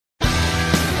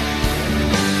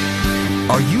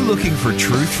Are you looking for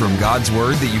truth from God's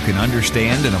Word that you can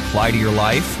understand and apply to your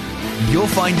life? You'll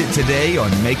find it today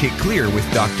on Make It Clear with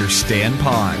Dr. Stan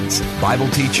Ponz, Bible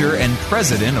teacher and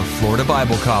president of Florida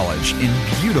Bible College in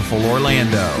beautiful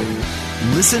Orlando.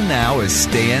 Listen now as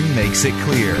Stan makes it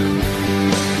clear.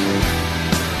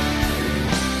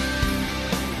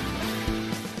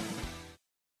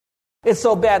 It's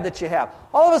so bad that you have.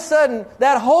 All of a sudden,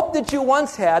 that hope that you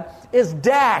once had is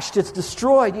dashed. It's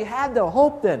destroyed. You had the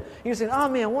hope then. You're saying, oh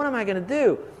man, what am I going to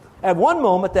do? At one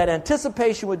moment, that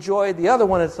anticipation with joy. The other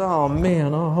one is, oh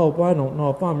man, I hope. I don't know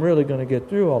if I'm really going to get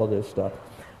through all of this stuff.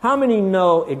 How many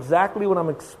know exactly what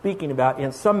I'm speaking about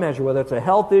in some measure, whether it's a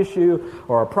health issue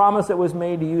or a promise that was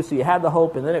made to you, so you had the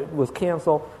hope and then it was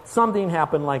canceled? Something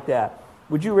happened like that.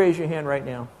 Would you raise your hand right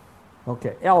now?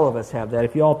 Okay, all of us have that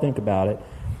if you all think about it.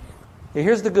 Okay,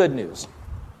 here's the good news.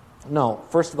 No,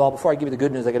 first of all, before I give you the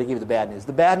good news, I got to give you the bad news.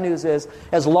 The bad news is,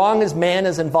 as long as man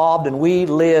is involved and we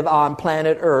live on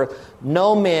planet Earth,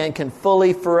 no man can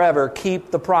fully forever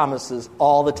keep the promises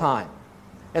all the time.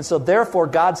 And so therefore,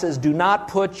 God says, do not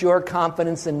put your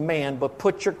confidence in man, but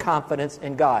put your confidence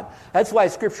in God. That's why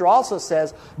Scripture also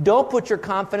says, don't put your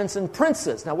confidence in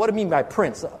princes. Now, what do I mean by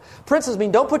prince? Princes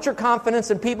mean don't put your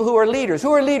confidence in people who are leaders.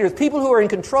 Who are leaders? People who are in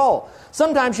control.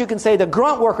 Sometimes you can say, the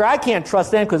grunt worker, I can't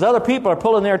trust them because other people are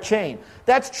pulling their chain.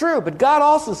 That's true, but God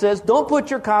also says, don't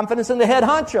put your confidence in the head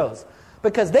honchos,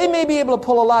 because they may be able to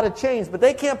pull a lot of chains, but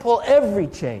they can't pull every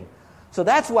chain. So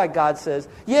that's why God says,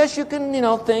 yes, you can,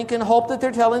 think and hope that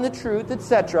they're telling the truth,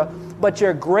 etc. But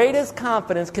your greatest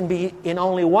confidence can be in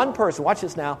only one person. Watch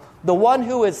this now. The one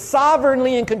who is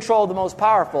sovereignly in control, the most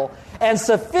powerful, and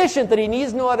sufficient that he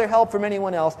needs no other help from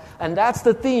anyone else. And that's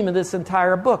the theme of this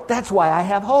entire book. That's why I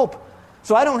have hope.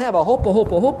 So I don't have a hope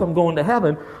I'm going to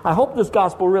heaven. I hope this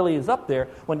gospel really is up there.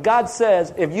 When God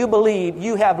says, if you believe,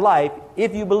 you have life.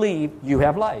 If you believe, you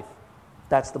have life.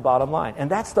 That's the bottom line. And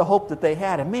that's the hope that they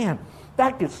had. And man,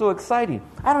 that gets so exciting.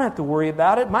 I don't have to worry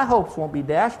about it. My hopes won't be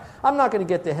dashed. I'm not going to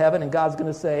get to heaven and God's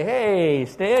going to say, hey,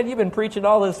 Stan, you've been preaching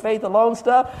all this faith alone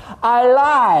stuff. I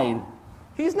lied.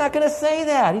 He's not going to say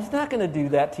that. He's not going to do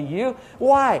that to you.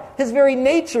 Why? His very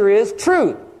nature is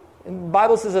truth. And the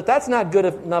Bible says that that's not good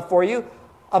enough for you.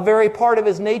 A very part of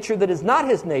his nature that is not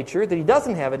his nature, that he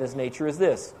doesn't have in his nature, is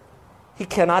this. He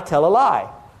cannot tell a lie.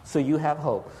 So you have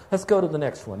hope. Let's go to the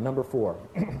next one, number 4.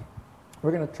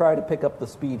 We're going to try to pick up the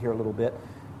speed here a little bit.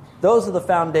 Those are the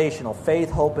foundational, faith,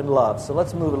 hope, and love. So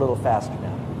let's move a little faster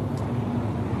now.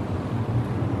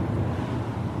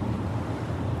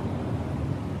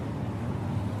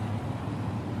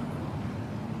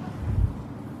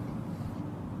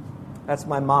 That's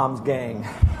my mom's gang.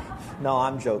 No,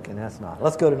 I'm joking. That's not.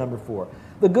 Let's go to number 4.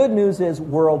 The good news is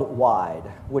worldwide,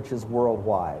 which is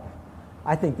worldwide.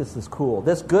 I think this is cool.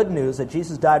 This good news that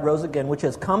Jesus died, rose again, which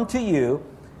has come to you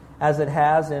as it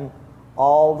has in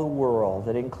all the world.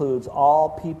 That includes all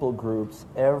people groups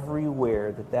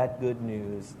everywhere, that good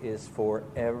news is for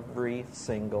every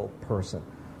single person.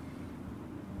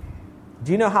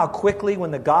 Do you know how quickly,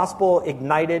 when the gospel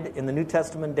ignited in the New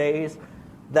Testament days,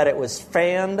 that it was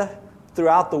fanned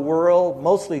throughout the world,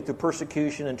 mostly through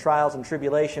persecution and trials and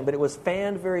tribulation, but it was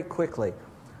fanned very quickly.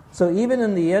 So even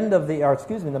in the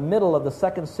the middle of the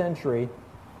 2nd century,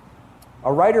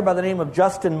 a writer by the name of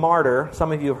Justin Martyr,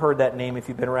 some of you have heard that name if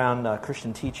you've been around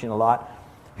Christian teaching a lot.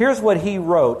 Here's what he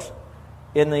wrote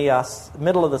in the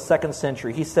middle of the 2nd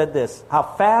century. He said this, how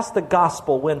fast the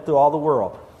gospel went through all the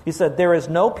world. He said, there is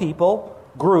no people,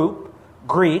 group,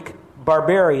 Greek,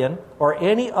 barbarian, or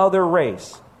any other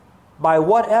race, by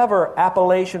whatever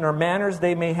appellation or manners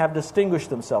they may have distinguished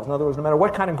themselves. In other words, no matter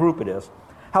what kind of group it is,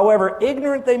 however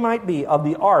ignorant they might be of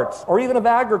the arts or even of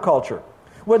agriculture,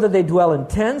 whether they dwell in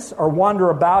tents or wander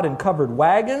about in covered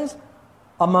wagons,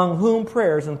 among whom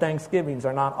prayers and thanksgivings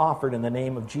are not offered in the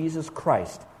name of Jesus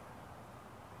Christ.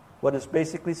 What it's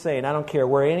basically saying, I don't care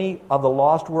where any of the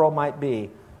lost world might be,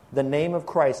 the name of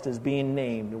Christ is being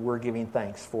named, and we're giving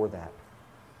thanks for that.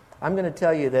 I'm going to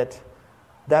tell you that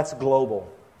that's global,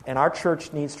 and our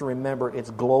church needs to remember its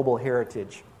global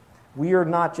heritage. We are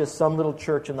not just some little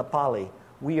church in the Poly.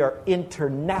 We are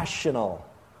international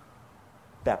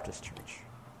Baptist Church.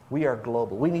 We are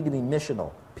global. We need to be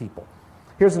missional people.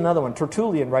 Here's another one.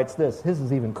 Tertullian writes this. His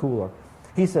is even cooler.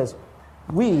 He says,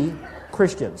 we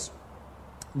Christians,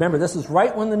 remember this is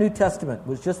right when the New Testament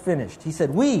was just finished. He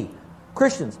said, we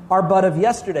Christians are but of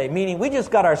yesterday, meaning we just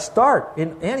got our start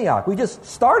in Antioch. We just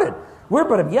started. We're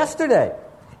but of yesterday.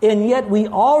 And yet we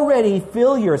already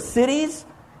fill your cities,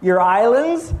 your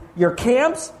islands, your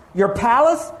camps, your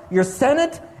palace, your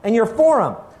senate, and your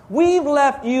forum. We've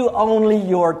left you only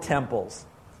your temples.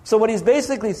 So what he's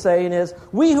basically saying is,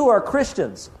 we who are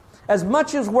Christians, As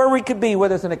much as where we could be,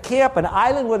 whether it's in a camp, an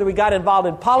island, whether we got involved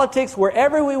in politics,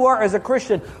 wherever we were as a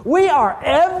Christian, we are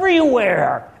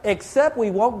everywhere, except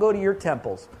we won't go to your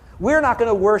temples. We're not going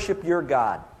to worship your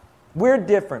God. We're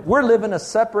different. We're living a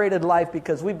separated life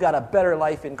because we've got a better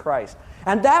life in Christ.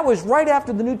 And that was right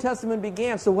after the New Testament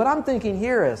began. So what I'm thinking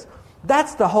here is,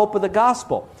 that's the hope of the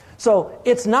gospel. So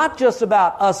it's not just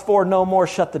about us for no more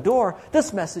shut the door.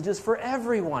 This message is for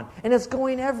everyone, and it's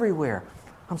going everywhere.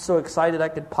 I'm so excited I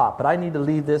could pop, but I need to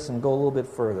leave this and go a little bit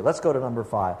further. Let's go to number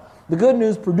 5. The good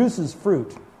news produces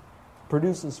fruit.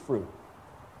 Produces fruit.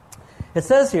 It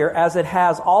says here, as it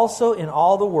has also in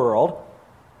all the world,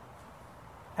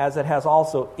 as it has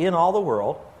also in all the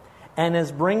world, and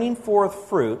is bringing forth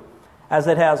fruit, as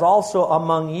it has also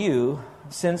among you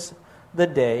since the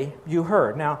day you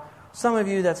heard. Now, some of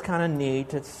you, that's kind of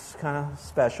neat, it's kind of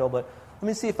special, but let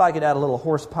me see if I could add a little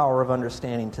horsepower of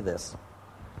understanding to this.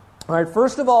 All right,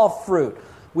 first of all, fruit.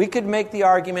 We could make the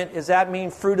argument, does that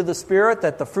mean fruit of the Spirit,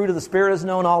 that the fruit of the Spirit is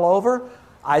known all over?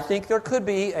 I think there could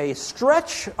be a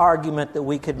stretch argument that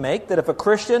we could make, that if a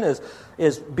Christian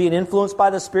is being influenced by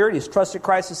the Spirit, he's trusted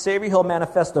Christ as Savior, he'll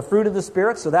manifest the fruit of the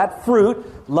Spirit. So that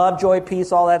fruit, love, joy,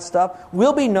 peace, all that stuff,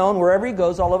 will be known wherever he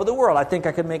goes all over the world. I think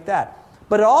I could make that.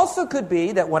 But it also could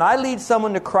be that when I lead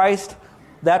someone to Christ,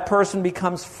 that person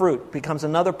becomes fruit, becomes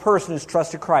another person who's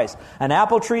trusted Christ. An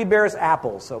apple tree bears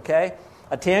apples, okay?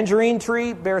 A tangerine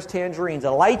tree bears tangerines. A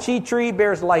lychee tree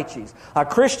bears lychees. A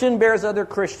Christian bears other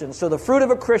Christians. So the fruit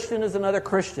of a Christian is another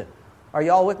Christian. Are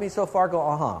you all with me so far? Go,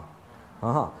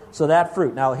 uh-huh. So that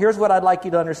fruit. Now, here's what I'd like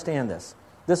you to understand this.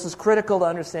 This is critical to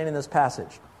understanding this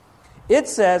passage. It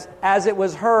says, as it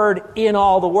was heard in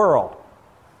all the world.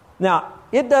 Now,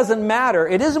 it doesn't matter.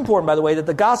 It is important, by the way, that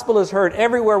the gospel is heard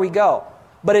everywhere we go.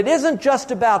 But it isn't just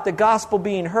about the gospel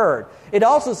being heard. It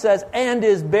also says, and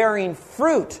is bearing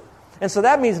fruit. And so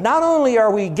that means not only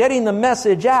are we getting the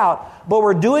message out, but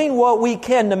we're doing what we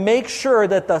can to make sure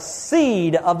that the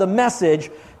seed of the message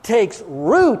takes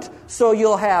root so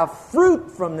you'll have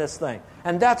fruit from this thing.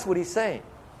 And that's what he's saying.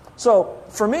 So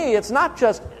for me, it's not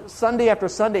just Sunday after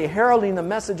Sunday heralding the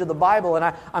message of the Bible.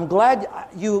 And I'm glad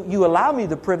you allow me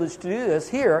the privilege to do this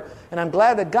here. And I'm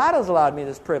glad that God has allowed me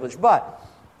this privilege. But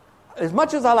as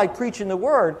much as I like preaching the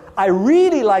Word, I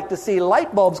really like to see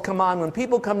light bulbs come on when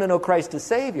people come to know Christ as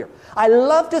Savior. I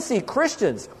love to see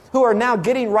Christians who are now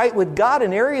getting right with God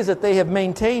in areas that they have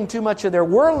maintained too much of their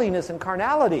worldliness and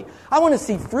carnality. I want to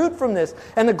see fruit from this.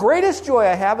 And the greatest joy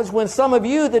I have is when some of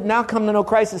you that now come to know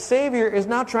Christ as Savior is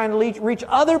now trying to reach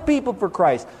other people for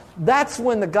Christ. That's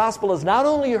when the gospel is not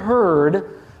only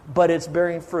heard, but it's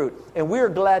bearing fruit. And we're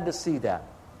glad to see that.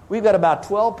 We've got about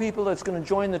 12 people that's going to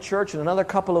join the church in another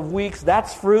couple of weeks.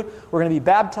 That's fruit. We're going to be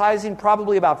baptizing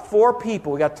probably about 4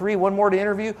 people. We got 3, one more to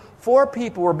interview. 4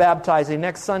 people we're baptizing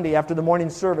next Sunday after the morning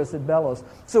service at Bellows.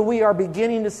 So we are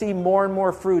beginning to see more and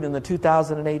more fruit in the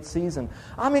 2008 season.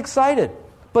 I'm excited.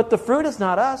 But the fruit is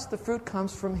not us. The fruit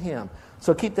comes from Him.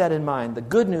 So keep that in mind. The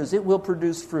good news, it will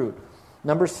produce fruit.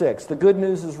 Number 6, the good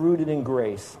news is rooted in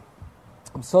grace.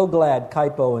 I'm so glad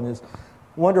Kaipo and his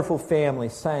wonderful family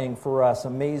sang for us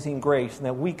Amazing Grace, and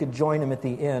that we could join him at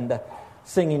the end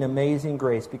singing Amazing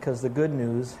Grace, because the good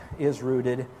news is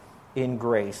rooted in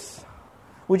grace.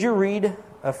 Would you read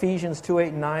Ephesians 2:8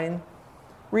 and 9?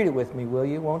 Read it with me, will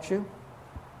you, won't you?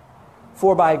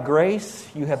 For by grace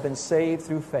you have been saved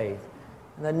through faith,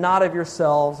 and that not of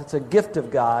yourselves, it's a gift of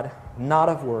God, not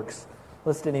of works,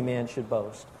 lest any man should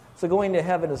boast. So going to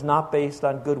heaven is not based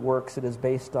on good works, it is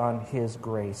based on His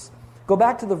grace. Go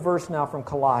back to the verse now from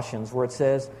Colossians where it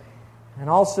says, and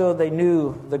also they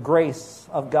knew the grace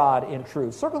of God in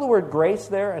truth. Circle the word grace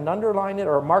there and underline it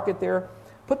or mark it there.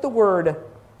 Put the word,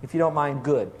 if you don't mind,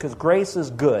 good, because grace is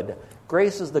good.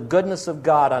 Grace is the goodness of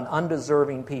God on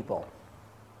undeserving people.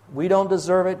 We don't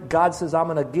deserve it. God says, I'm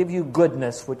going to give you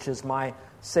goodness, which is my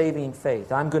saving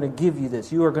faith. I'm going to give you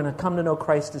this. You are going to come to know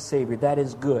Christ as Savior. That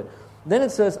is good. Then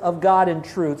it says, of God in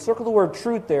truth. Circle the word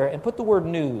truth there and put the word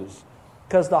news.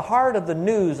 Because the heart of the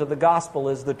news of the gospel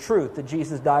is the truth that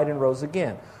Jesus died and rose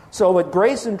again. So with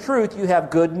grace and truth, you have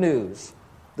good news.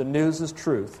 The news is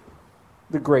truth.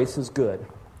 The grace is good.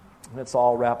 And it's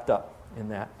all wrapped up in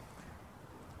that.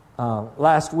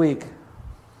 Last week,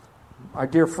 our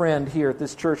dear friend here at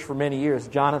this church for many years,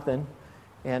 Jonathan,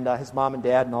 and his mom and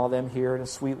dad and all them here, and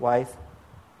his sweet wife,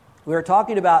 we were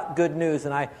talking about good news,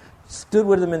 and I stood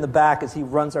with him in the back as he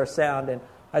runs our sound, and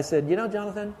I said, you know,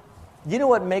 Jonathan, you know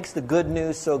what makes the good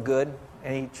news so good?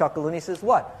 And he chuckled and he says,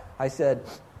 what? I said,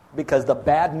 because the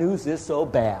bad news is so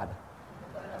bad.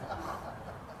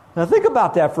 Now think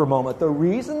about that for a moment. The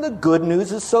reason the good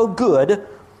news is so good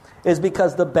is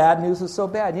because the bad news is so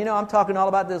bad. You know, I'm talking all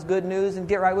about this good news and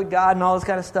get right with God and all this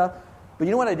kind of stuff. But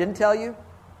you know what I didn't tell you?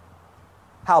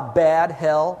 How bad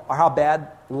hell or how bad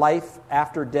life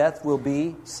after death will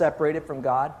be separated from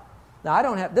God.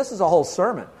 Now, this is a whole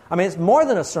sermon. I mean, it's more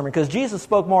than a sermon because Jesus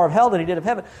spoke more of hell than he did of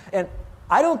heaven. And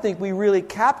I don't think we really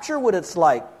capture what it's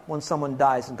like when someone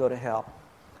dies and go to hell.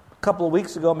 A couple of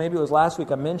weeks ago, maybe it was last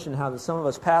week, I mentioned how that some of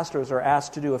us pastors are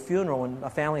asked to do a funeral when a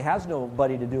family has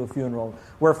nobody to do a funeral.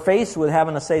 We're faced with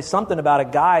having to say something about a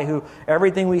guy who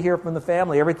everything we hear from the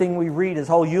family, everything we read, his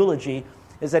whole eulogy,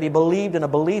 is that he believed in a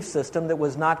belief system that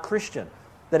was not Christian,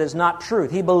 that is not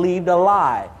truth. He believed a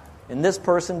lie. And this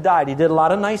person died. He did a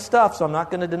lot of nice stuff, so I'm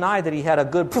not going to deny that he had a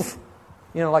good,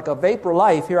 like a vapor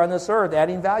life here on this earth,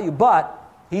 adding value. But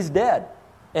he's dead.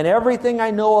 And everything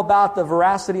I know about the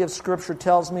veracity of Scripture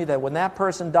tells me that when that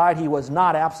person died, he was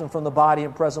not absent from the body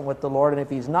and present with the Lord. And if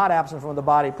he's not absent from the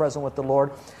body, present with the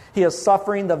Lord, he is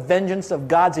suffering the vengeance of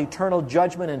God's eternal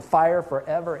judgment and fire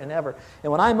forever and ever.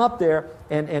 And when I'm up there,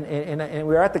 and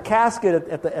we're at the casket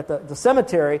at the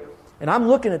cemetery, and I'm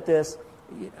looking at this,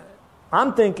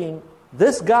 I'm thinking,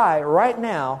 this guy right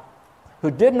now,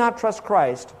 who did not trust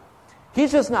Christ,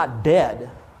 he's just not dead.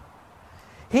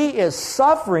 He is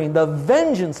suffering the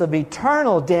vengeance of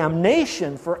eternal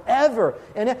damnation forever.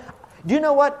 And do you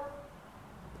know what?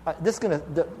 This is going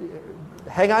to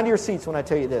hang on to your seats when I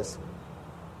tell you this.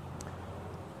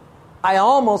 I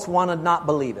almost want to not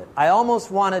believe it. I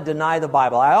almost want to deny the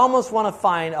Bible. I almost want to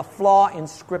find a flaw in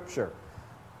Scripture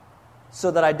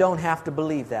so that I don't have to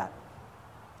believe that.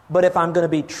 But if I'm going to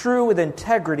be true with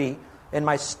integrity in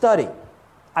my study,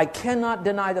 I cannot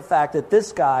deny the fact that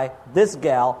this guy, this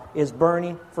gal, is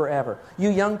burning forever. You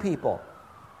young people,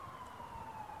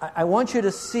 I want you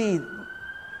to see.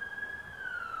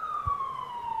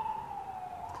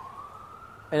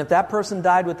 And if that person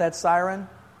died with that siren,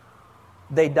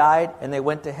 they died and they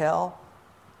went to hell,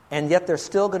 and yet they're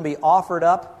still going to be offered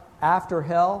up after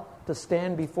hell to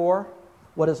stand before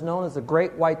what is known as the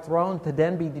Great White Throne, to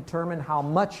then be determined how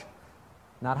much,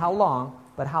 not how long,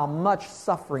 but how much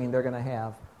suffering they're going to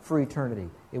have for eternity.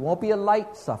 It won't be a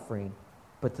light suffering,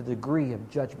 but the degree of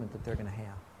judgment that they're going to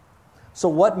have. So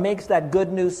what makes that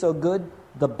good news so good?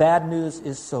 The bad news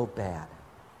is so bad.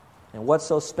 And what's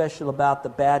so special about the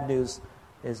bad news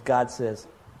is God says,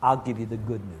 I'll give you the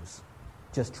good news.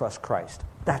 Just trust Christ.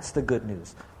 That's the good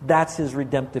news. That's His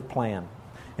redemptive plan.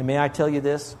 And may I tell you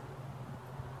this?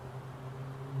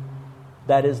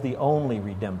 That is the only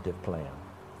redemptive plan.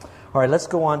 All right, let's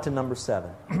go on to number 7.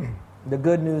 The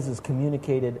good news is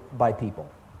communicated by people.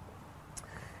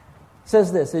 It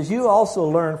says this, as you also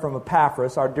learned from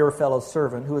Epaphras, our dear fellow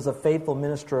servant, who is a faithful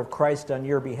minister of Christ on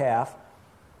your behalf,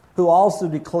 who also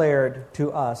declared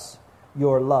to us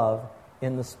your love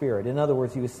in the Spirit. In other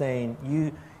words, he was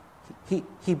saying,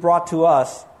 he brought to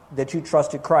us that you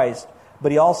trusted Christ,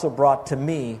 but he also brought to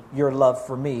me your love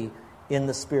for me in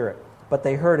the Spirit. But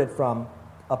they heard it from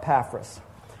Epaphras.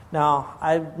 Now,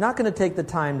 I'm not going to take the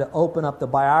time to open up the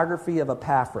biography of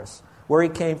Epaphras, where he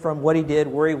came from, what he did,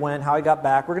 where he went, how he got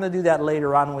back. We're going to do that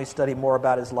later on when we study more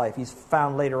about his life. He's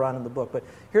found later on in the book. But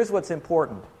here's what's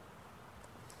important.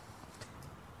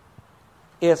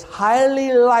 It's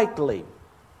highly likely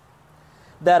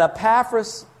that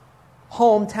Epaphras'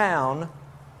 hometown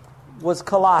was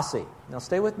Colossae. Now,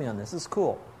 stay with me on this. This is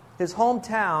cool. His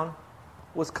hometown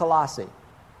was Colossae.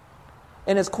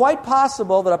 And it's quite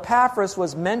possible that Epaphras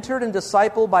was mentored and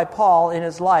discipled by Paul in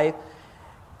his life,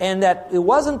 and that it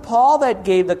wasn't Paul that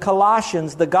gave the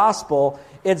Colossians the gospel.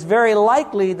 It's very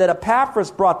likely that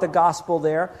Epaphras brought the gospel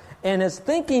there, and his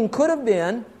thinking could have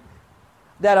been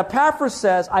that Epaphras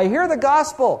says, I hear the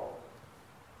gospel,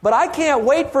 but I can't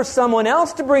wait for someone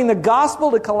else to bring the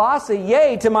gospel to Colossae,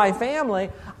 yea, to my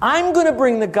family. I'm going to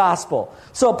bring the gospel.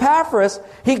 So Epaphras,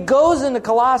 he goes into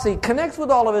Colossae, connects with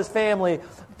all of his family.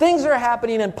 Things are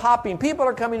happening and popping. People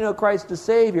are coming to know Christ as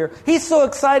Savior. He's so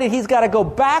excited he's got to go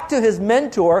back to his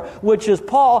mentor, which is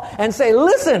Paul, and say,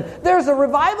 listen, there's a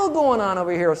revival going on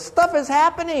over here. Stuff is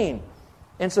happening.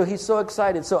 And so he's so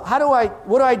excited. So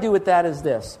what do I do with that is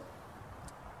this.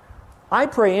 I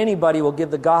pray anybody will give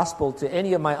the gospel to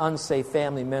any of my unsafe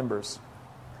family members.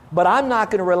 But I'm not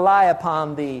going to rely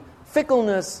upon the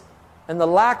fickleness and the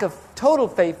lack of total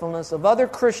faithfulness of other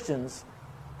Christians,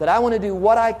 that I want to do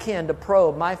what I can to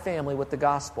probe my family with the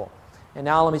gospel. And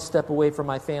now let me step away from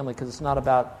my family, because it's not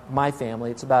about my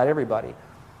family, it's about everybody.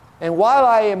 And while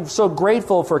I am so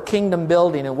grateful for kingdom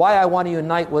building, and why I want to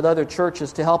unite with other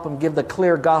churches to help them give the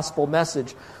clear gospel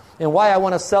message, and why I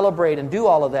want to celebrate and do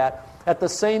all of that, at the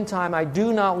same time, I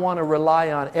do not want to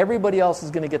rely on everybody else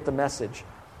is going to get the message,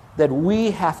 that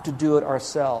we have to do it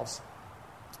ourselves.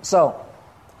 So,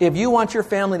 If you want your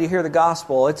family to hear the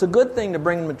gospel, it's a good thing to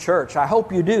bring them to church. I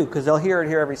hope you do, because they'll hear it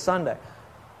here every Sunday.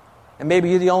 And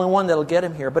maybe you're the only one that'll get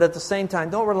them here. But at the same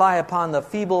time, don't rely upon the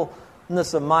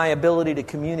feebleness of my ability to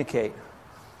communicate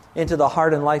into the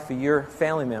heart and life of your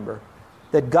family member.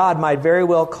 That God might very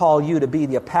well call you to be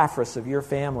the Epaphras of your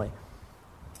family.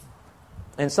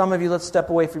 And some of you, let's step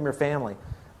away from your family,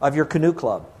 of your canoe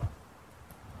club,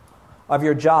 of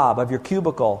your job, of your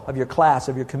cubicle, of your class,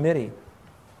 of your committee,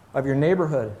 of your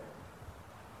neighborhood,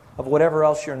 of whatever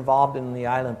else you're involved in the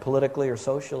island politically or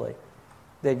socially.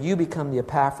 That you become the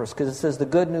Epaphras, because it says the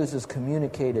good news is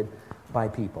communicated by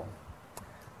people.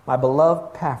 My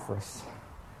beloved Epaphras.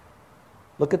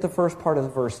 Look at the first part of the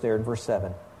verse there in verse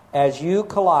 7. As you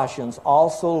Colossians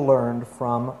also learned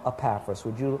from Epaphras.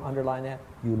 Would you underline that?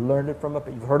 You learned it from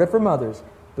Epaphras. You've heard it from others,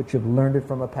 but you've learned it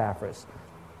from Epaphras.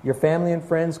 Your family and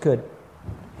friends could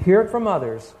hear it from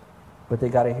others, but they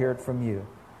got to hear it from you.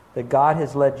 That God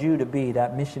has led you to be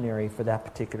that missionary for that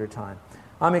particular time.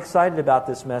 I'm excited about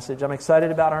this message. I'm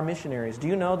excited about our missionaries. Do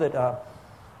you know that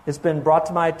it's been brought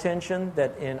to my attention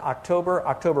that in October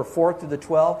 4th through the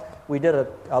 12th, we did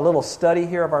a little study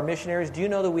here of our missionaries. Do you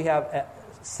know that we have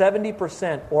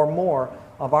 70% or more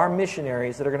of our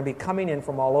missionaries that are going to be coming in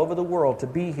from all over the world to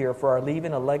be here for our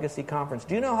Leaving a Legacy conference?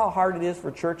 Do you know how hard it is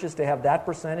for churches to have that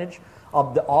percentage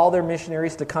of all their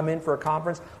missionaries to come in for a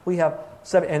conference? We have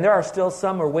 7, and there are still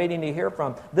some we're waiting to hear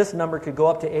from. This number could go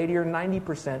up to 80 or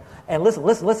 90%. And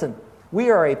listen. We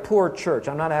are a poor church.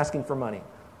 I'm not asking for money.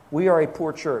 We are a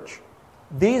poor church.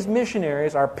 These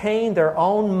missionaries are paying their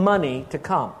own money to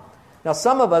come. Now,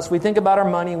 some of us, we think about our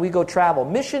money and we go travel.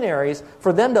 Missionaries,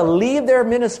 for them to leave their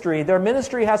ministry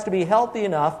has to be healthy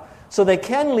enough so they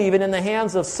can leave it in the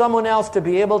hands of someone else to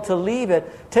be able to leave it,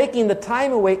 taking the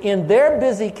time away in their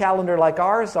busy calendar like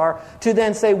ours are, to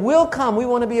then say, we'll come, we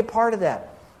want to be a part of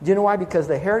that. Do you know why? Because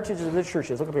the heritage of the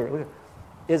churches, look up here,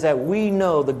 is that we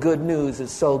know the good news is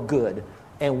so good,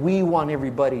 and we want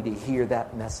everybody to hear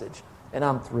that message. And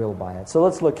I'm thrilled by it. So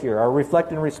let's look here. Our reflect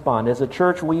and respond. As a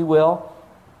church, we will.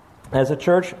 As a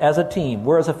church, as a team,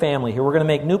 we're as a family here. We're going to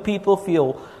make new people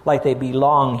feel like they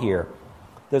belong here.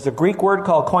 There's a Greek word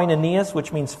called koinonias,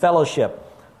 which means fellowship.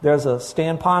 There's a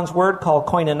Stan Pond's word called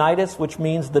koinonitis, which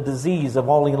means the disease of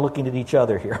only looking at each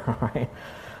other here.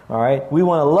 All right? We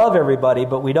want to love everybody,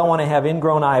 but we don't want to have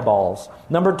ingrown eyeballs.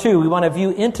 Number 2, we want to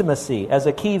view intimacy as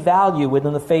a key value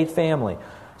within the faith family.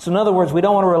 So in other words, we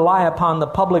don't want to rely upon the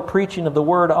public preaching of the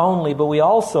word only, but we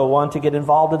also want to get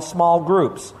involved in small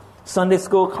groups. Sunday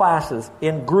school classes,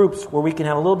 in groups where we can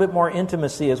have a little bit more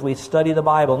intimacy as we study the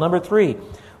Bible. Number 3,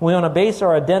 we want to base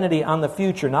our identity on the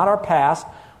future, not our past.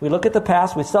 We look at the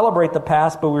past, we celebrate the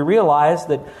past, but we realize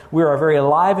that we are a very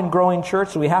alive and growing church,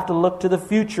 so we have to look to the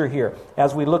future here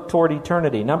as we look toward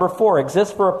eternity. Number 4,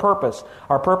 exist for a purpose.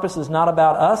 Our purpose is not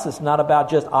about us, it's not about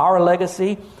just our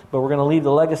legacy, but we're going to leave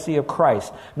the legacy of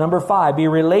Christ. Number 5, be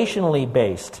relationally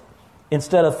based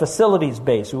instead of facilities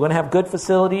based. We want to have good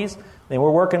facilities, and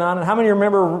we're working on it. How many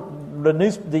remember the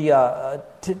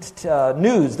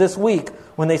news this week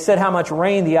when they said how much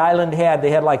rain the island had?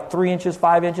 They had like 3 inches,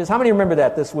 5 inches. How many remember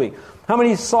that this week? How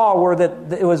many saw where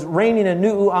that it was raining in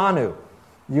Nu'uanu?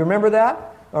 You remember that?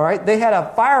 All right. They had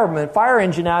a fire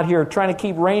engine out here trying to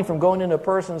keep rain from going into a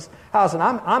person's house. And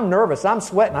I'm nervous. I'm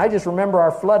sweating. I just remember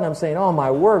our flood, and I'm saying, oh,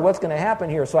 my word, what's going to happen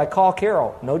here? So I call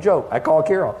Carol. No joke. I call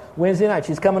Carol. Wednesday night,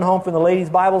 she's coming home from the ladies'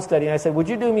 Bible study. And I said, would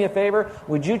you do me a favor?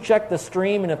 Would you check the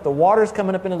stream? And if the water's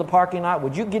coming up into the parking lot,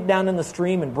 would you get down in the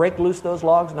stream and break loose those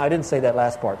logs? No, I didn't say that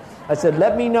last part. I said,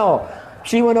 let me know.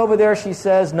 She went over there. She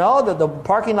says, no, the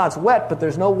parking lot's wet, but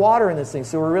there's no water in this thing.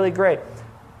 So we're really great.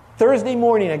 Thursday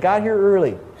morning, I got here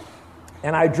early,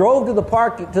 and I drove to the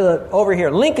park over here.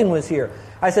 Lincoln was here.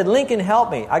 I said, Lincoln, help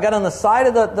me. I got on the side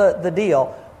of the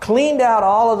deal, cleaned out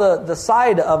all of the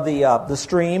side of the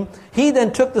stream. He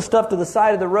then took the stuff to the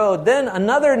side of the road. Then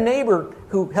another neighbor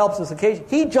who helps us occasionally,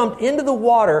 he jumped into the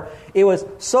water. It was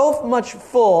so much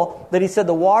full that he said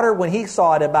the water, when he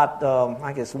saw it about,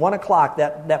 1 o'clock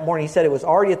that morning, he said it was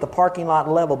already at the parking lot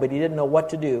level, but he didn't know what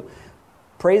to do.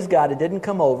 Praise God, it didn't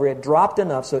come over. It dropped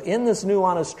enough. So in this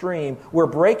Nu'uanu stream, we're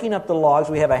breaking up the logs.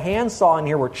 We have a handsaw in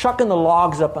here. We're chucking the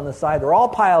logs up on the side. They're all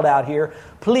piled out here.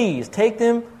 Please take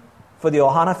them for the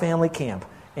Ohana family camp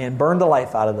and burn the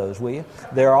life out of those, will you?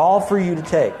 They're all for you to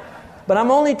take. But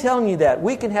I'm only telling you that.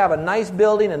 We can have a nice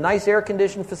building, a nice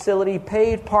air-conditioned facility,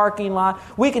 paved parking lot.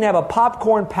 We can have a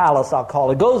popcorn palace, I'll call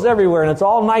it. It goes everywhere, and it's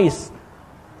all nice.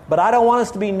 But I don't want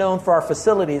us to be known for our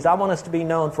facilities. I want us to be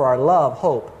known for our love,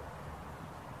 hope,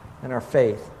 and our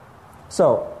faith.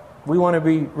 So, we want to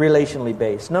be relationally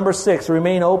based. Number 6,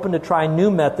 remain open to try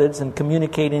new methods in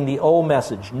communicating the old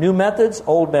message. New methods,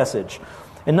 old message.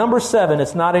 And number 7,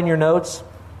 it's not in your notes.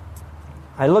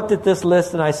 I looked at this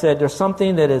list and I said there's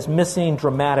something that is missing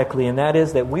dramatically, and that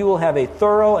is that we will have a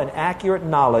thorough and accurate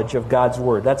knowledge of God's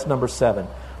Word. That's number 7.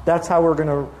 That's how we're going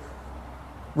to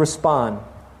respond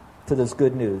to this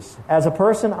good news. As a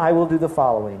person, I will do the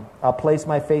following. I'll place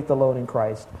my faith alone in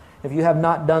Christ. If you have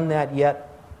not done that yet,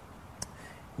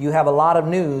 you have a lot of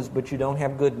news, but you don't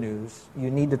have good news.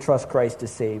 You need to trust Christ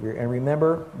as Savior. And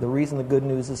remember, the reason the good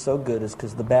news is so good is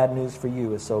because the bad news for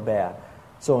you is so bad.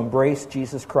 So embrace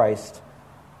Jesus Christ,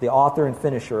 the author and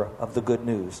finisher of the good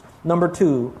news. Number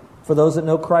 2, for those that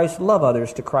know Christ, love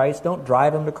others to Christ. Don't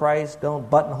drive them to Christ. Don't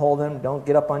buttonhole them. Don't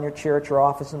get up on your chair at your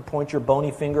office and point your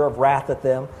bony finger of wrath at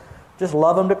them. Just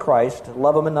love them to Christ.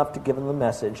 Love them enough to give them the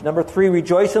message. Number 3,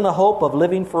 rejoice in the hope of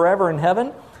living forever in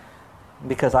heaven,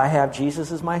 because I have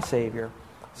Jesus as my Savior.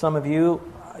 Some of you,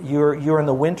 you're in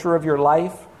the winter of your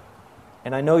life,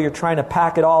 and I know you're trying to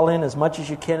pack it all in as much as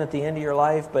you can at the end of your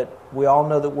life, but we all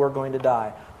know that we're going to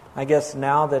die. I guess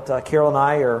now that Carol and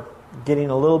I are getting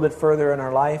a little bit further in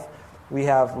our life, we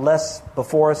have less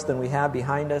before us than we have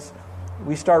behind us.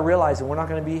 We start realizing we're not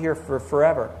going to be here for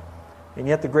forever. And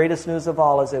yet the greatest news of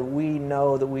all is that we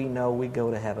know we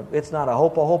go to heaven. It's not a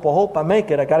hope, I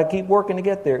make it. I got to keep working to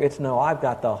get there. It's no, I've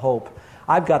got the hope.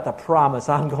 I've got the promise.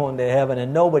 I'm going to heaven,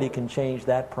 and nobody can change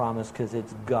that promise because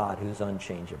it's God who's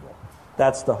unchangeable.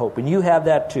 That's the hope. And you have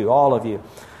that too, all of you.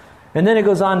 And then it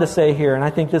goes on to say here, and I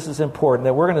think this is important,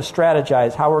 that we're going to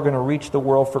strategize how we're going to reach the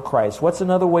world for Christ. What's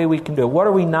another way we can do it? What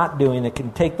are we not doing that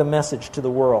can take the message to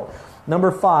the world?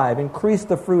 Number 5, increase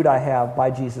the fruit I have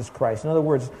by Jesus Christ. In other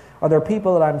words, are there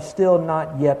people that I'm still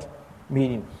not yet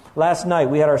meeting? Last night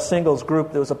we had our singles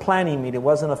group. There was a planning meeting. It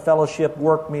wasn't a fellowship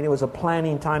work meeting. It was a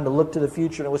planning time to look to the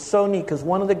future. And it was so neat because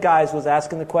one of the guys was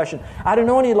asking the question, I don't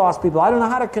know any lost people. I don't know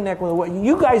how to connect with them.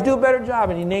 You guys do a better job.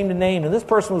 And he named a name. And this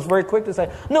person was very quick to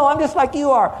say, no, I'm just like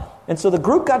you are. And so the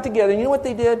group got together. And you know what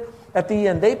they did? At the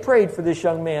end, they prayed for this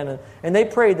young man, and they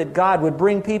prayed that God would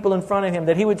bring people in front of him,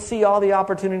 that he would see all the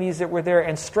opportunities that were there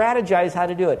and strategize how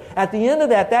to do it. At the end of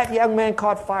that young man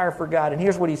caught fire for God, and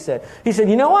here's what he said. He said,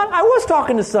 you know what? I was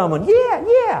talking to someone.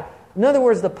 Yeah. In other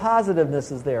words, the positiveness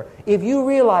is there. If you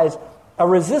realize a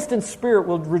resistant spirit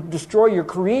will destroy your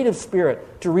creative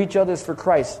spirit to reach others for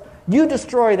Christ, you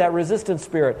destroy that resistant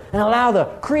spirit and allow the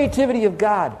creativity of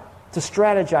God to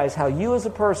strategize how you as a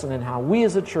person and how we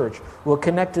as a church will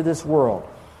connect to this world.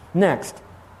 Next,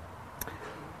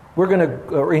 we're going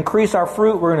to increase our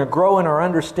fruit. We're going to grow in our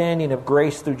understanding of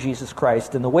grace through Jesus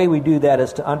Christ. And the way we do that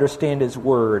is to understand His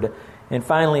Word. And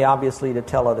finally, obviously, to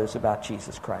tell others about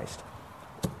Jesus Christ.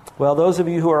 Well, those of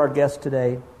you who are our guests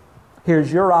today,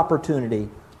 here's your opportunity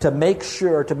to make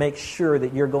sure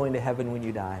that you're going to heaven when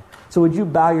you die. So would you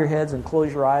bow your heads and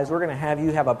close your eyes? We're going to have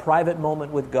you have a private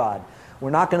moment with God. We're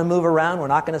not going to move around. We're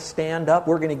not going to stand up.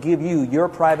 We're going to give you your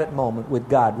private moment with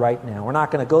God right now. We're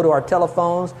not going to go to our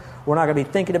telephones. We're not going to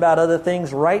be thinking about other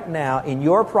things right now. In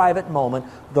your private moment,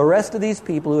 the rest of these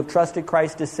people who have trusted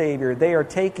Christ as Savior, they are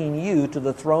taking you to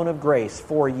the throne of grace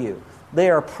for you. They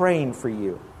are praying for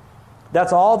you.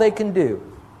 That's all they can do.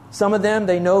 Some of them,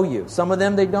 they know you. Some of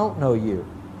them, they don't know you.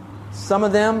 Some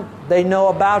of them, they know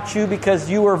about you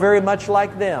because you were very much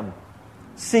like them,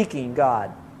 seeking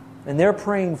God. And they're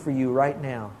praying for you right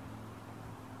now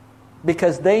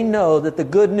because they know that the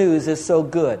good news is so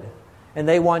good and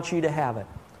they want you to have it.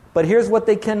 But here's what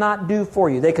they cannot do for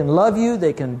you. They can love you,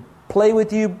 they can play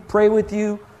with you, pray with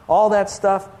you, all that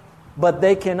stuff, but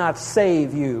they cannot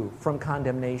save you from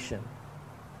condemnation.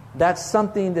 That's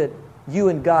something that you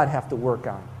and God have to work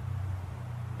on.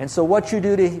 And so what you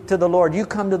do to the Lord, you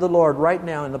come to the Lord right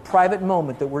now in the private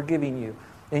moment that we're giving you.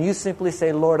 And you simply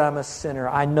say, Lord, I'm a sinner.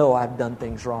 I know I've done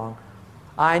things wrong.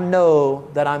 I know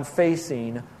that I'm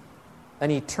facing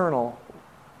an eternal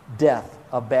death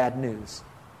of bad news.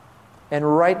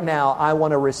 And right now, I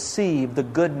want to receive the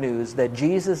good news that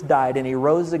Jesus died and He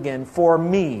rose again for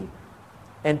me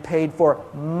and paid for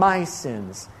my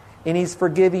sins. And He's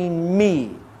forgiving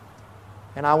me.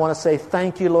 And I want to say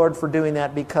thank you, Lord, for doing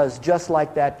that, because just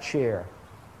like that chair,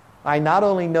 I not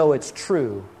only know it's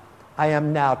true, I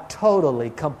am now totally,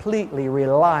 completely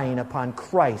relying upon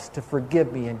Christ to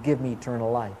forgive me and give me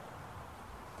eternal life.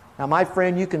 Now, my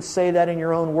friend, you can say that in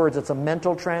your own words. It's a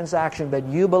mental transaction, but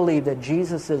you believe that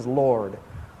Jesus is Lord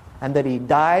and that He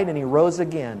died and He rose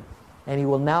again, and He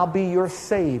will now be your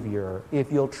Savior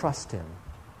if you'll trust Him.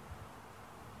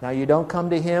 Now, you don't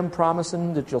come to Him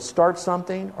promising that you'll start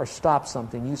something or stop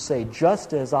something. You say,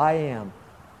 just as I am,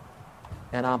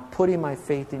 and I'm putting my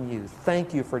faith in you.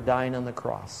 Thank you for dying on the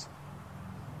cross.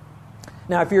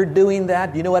 Now, if you're doing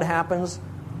that, do you know what happens?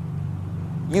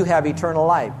 you have eternal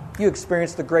life. You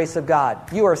experience the grace of God.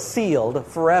 You are sealed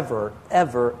forever,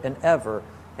 ever, and ever,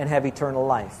 and have eternal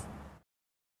life.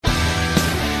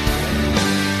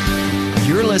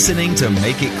 You're listening to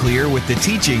Make It Clear with the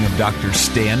teaching of Dr.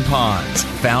 Stan Ponz,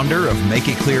 founder of Make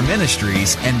It Clear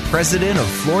Ministries and president of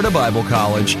Florida Bible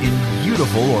College in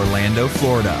beautiful Orlando,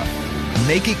 Florida.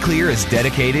 Make It Clear is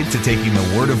dedicated to taking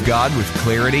the Word of God with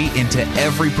clarity into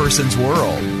every person's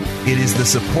world. It is the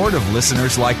support of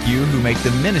listeners like you who make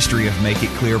the ministry of Make It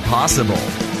Clear possible.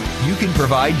 You can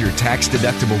provide your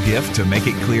tax-deductible gift to Make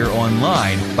It Clear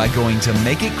online by going to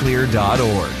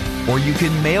makeitclear.org. Or you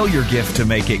can mail your gift to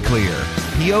Make It Clear,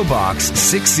 P.O. Box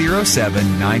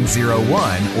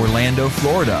 607901, Orlando,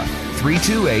 Florida,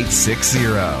 32860.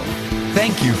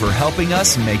 Thank you for helping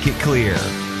us make it clear.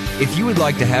 If you would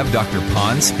like to have Dr.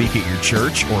 Ponz speak at your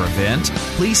church or event,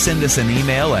 please send us an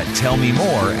email at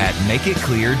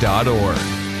tellmemore@makeitclear.org.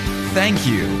 Thank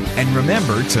you, and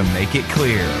remember to make it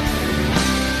clear.